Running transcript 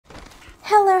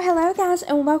Hello guys,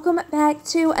 and welcome back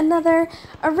to another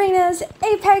Arenas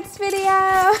Apex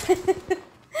video.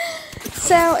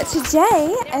 So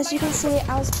today, as you can see,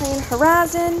 I was playing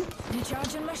Horizon.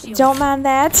 Don't mind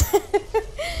that.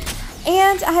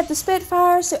 And I had the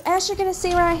Spitfire, so as you're going to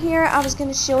see right here, I was going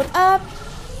to shield up.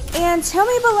 And tell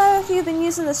me below if you've been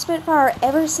using the Spitfire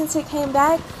ever since it came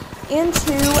back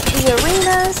into the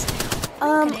arenas.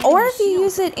 Or if you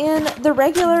use it in the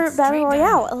regular Battle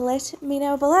Royale, let me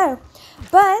know below.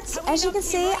 But, as you can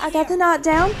see, I got the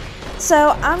knockdown, so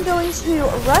I'm going to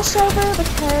rush over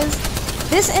because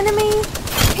this enemy,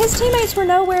 his teammates were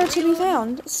nowhere to be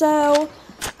found. So,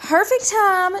 perfect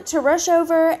time to rush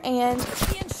over and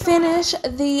finish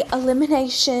the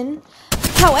elimination.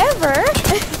 However,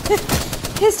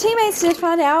 his teammates did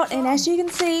find out, and as you can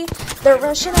see, they're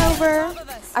rushing over.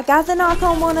 I got the knock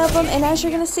on one of them, and as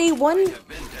you're going to see, one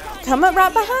come up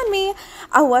right behind me.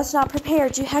 I was not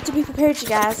prepared. You have to be prepared, you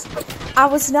guys. I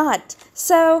was not.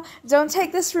 So, don't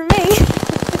take this from me.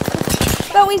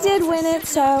 But we did win it,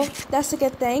 so that's a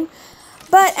good thing.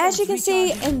 But as you can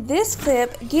see in this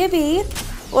clip, Gibby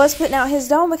was putting out his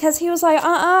dome because he was like,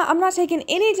 I'm not taking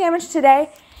any damage today.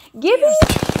 Gibby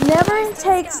never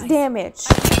takes damage.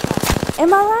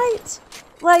 Am I right?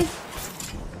 Like,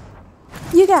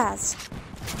 you guys,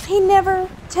 he never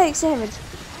takes damage.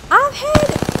 I've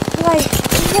had, like,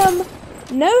 him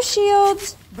no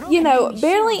shields, you know,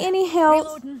 barely any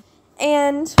health,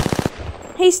 and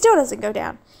he still doesn't go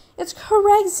down. It's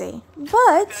crazy.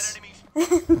 But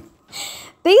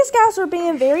these guys were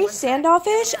being very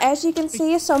standoffish, as you can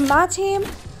see. So my team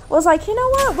was like, you know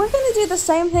what? We're going to do the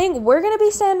same thing. We're going to be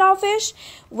standoffish.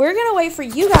 We're going to wait for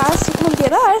you guys to come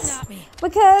get us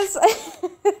because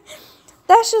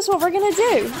that's just what we're going to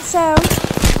do. So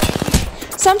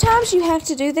sometimes you have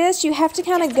to do this. You have to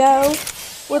kind of go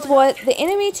with what the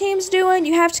enemy team's doing.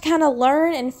 You have to kind of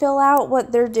learn and fill out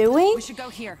what they're doing.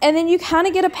 And then you kind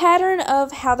of get a pattern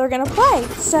of how they're going to play.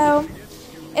 So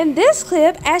in this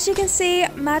clip, as you can see,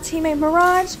 my teammate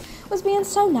Mirage was being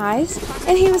so nice.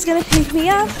 And he was going to pick me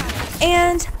up.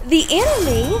 And the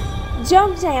enemy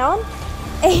jumped down.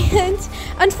 And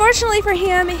unfortunately for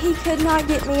him, he could not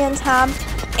get me in time.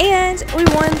 And we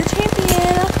won the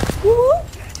champion. Woo-hoo.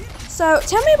 So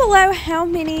tell me below how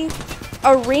many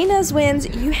arenas wins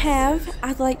you have.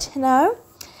 I'd like to know.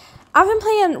 I've been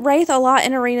playing Wraith a lot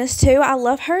in arenas too. I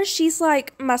love her. She's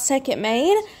like my second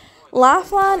main.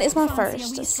 Lifeline is my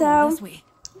first. So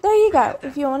there you go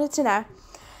if you wanted to know.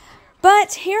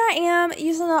 But here I am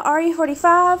using the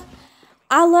RE45.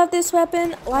 I love this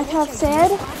weapon, like I've said.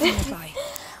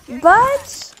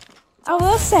 But I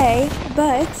will say,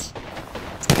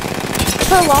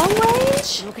 for long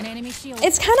range,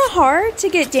 it's kind of hard to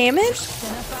get damage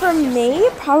from me.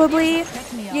 Probably,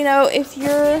 you know, if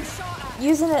you're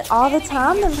using it all the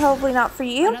time, then probably not for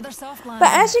you. But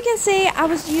as you can see, I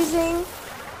was using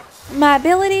my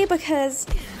ability because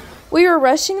we were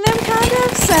rushing them kind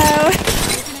of. So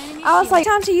I was like,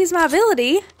 time to use my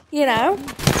ability, you know.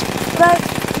 But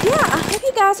yeah, I hope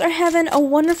you guys are having a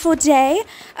wonderful day.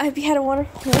 I hope you had a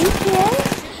wonderful weekend.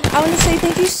 I want to say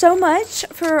thank you so much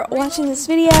for watching this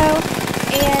video,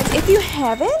 and if you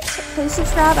haven't, please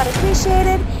subscribe. I'd appreciate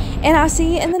it, and I'll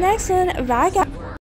see you in the next one. Bye, guys.